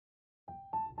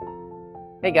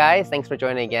Hey guys, thanks for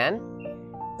joining again.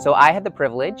 So I had the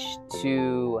privilege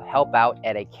to help out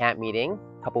at a camp meeting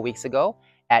a couple weeks ago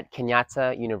at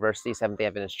Kenyatta University Seventh-day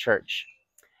Adventist Church.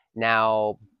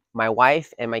 Now, my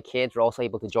wife and my kids were also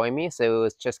able to join me, so it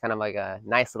was just kind of like a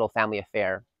nice little family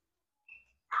affair.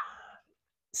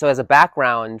 So as a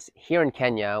background, here in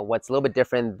Kenya, what's a little bit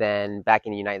different than back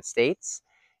in the United States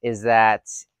is that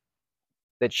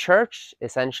the church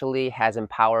essentially has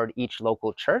empowered each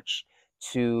local church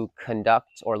to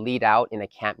conduct or lead out in a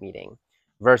camp meeting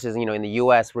versus, in the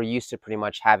US, we're used to pretty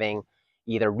much having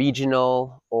either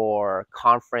regional or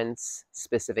conference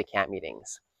specific camp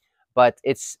meetings. But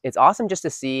it's awesome just to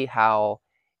see how,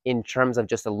 in terms of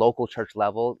just a local church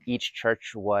level, each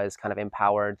church was kind of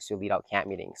empowered to lead out camp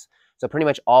meetings. So pretty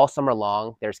much all summer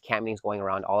long, there's camp meetings going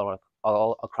around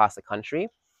all across the country.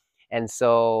 And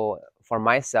so for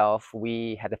myself,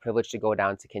 we had the privilege to go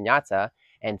down to Kenyatta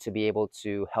and to be able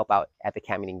to help out at the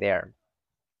camp meeting there.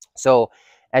 So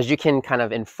as you can kind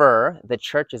of infer, the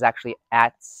church is actually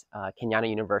at Kenyatta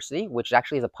University, which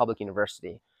actually is a public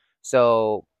university.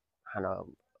 So I don't know,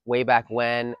 way back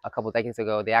when, a couple of decades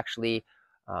ago, they actually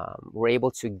were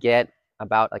able to get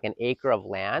about like an acre of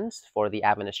land for the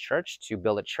Adventist church to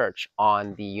build a church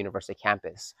on the university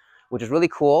campus, which is really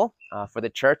cool for the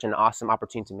church, an awesome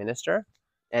opportunity to minister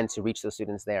and to reach those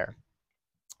students there.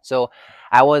 So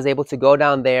I was able to go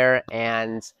down there,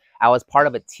 and I was part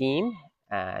of a team,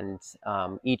 and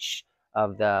each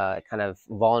of the kind of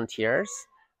volunteers,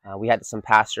 we had some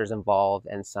pastors involved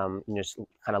and some just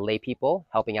kind of lay people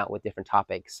helping out with different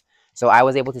topics. So I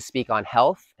was able to speak on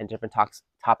health and different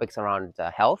topics around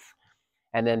health.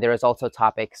 And then there was also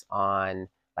topics on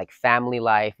like family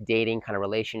life, dating, kind of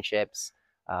relationships,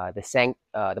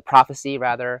 the prophecy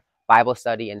rather, Bible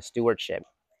study, and stewardship.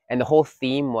 And the whole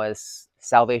theme was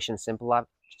salvation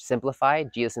simplified,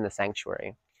 Jesus in the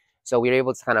sanctuary. So we were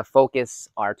able to kind of focus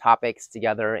our topics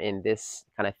together in this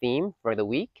kind of theme for the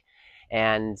week.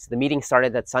 And the meeting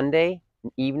started that Sunday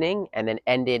evening and then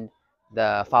ended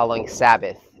the following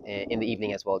Sabbath in the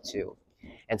evening as well too.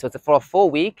 And so for a full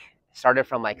week, started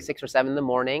from like 6 or 7 in the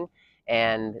morning,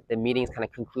 and the meetings kind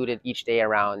of concluded each day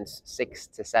around 6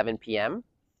 to 7 p.m.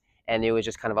 And it was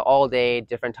just kind of an all day,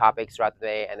 different topics throughout the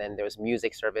day. And then there was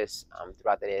music service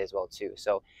throughout the day as well too.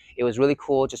 So it was really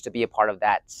cool just to be a part of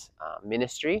that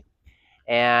ministry.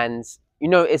 And,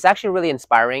 it's actually really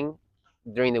inspiring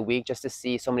during the week just to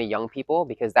see so many young people,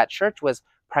 because that church was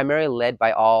primarily led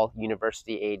by all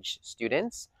university age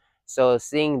students. So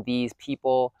seeing these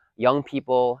people, young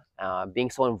people, being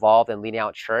so involved and leading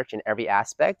out church in every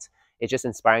aspect, it's just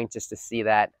inspiring just to see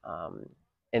that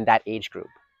in that age group.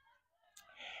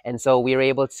 And so we were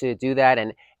able to do that.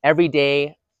 And every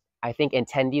day, I think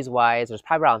attendees wise, there's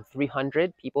probably around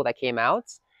 300 people that came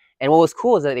out. And what was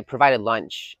cool is that they provided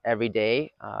lunch every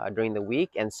day during the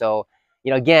week. And so,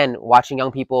 again, watching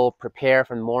young people prepare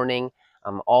from the morning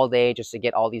all day just to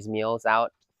get all these meals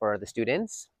out for the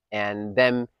students, and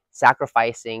them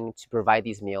sacrificing to provide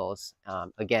these meals,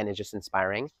 again, is just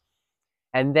inspiring.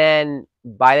 And then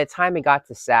by the time it got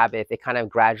to Sabbath, it kind of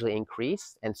gradually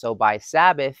increased. And so by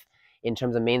Sabbath, in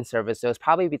terms of main service, there was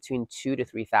probably between 2,000 to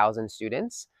 3,000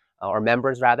 students, or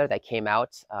members rather, that came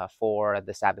out for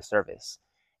the Sabbath service.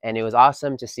 And it was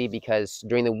awesome to see, because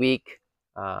during the week,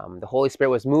 the Holy Spirit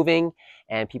was moving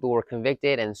and people were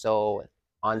convicted. And so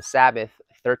on Sabbath,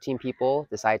 13 people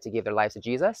decided to give their lives to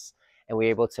Jesus, and we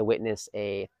were able to witness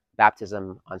a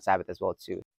baptism on Sabbath as well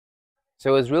too.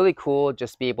 So it was really cool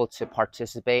just to be able to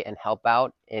participate and help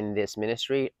out in this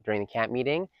ministry during the camp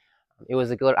meeting. It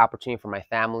was a good opportunity for my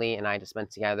family and I to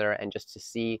spend together, and just to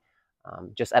see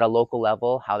just at a local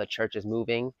level how the church is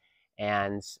moving,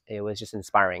 and it was just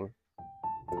inspiring.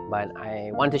 But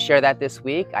I wanted to share that this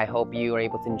week. I hope you are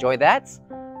able to enjoy that.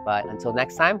 But until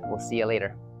next time, we'll see you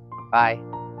later.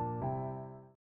 Bye.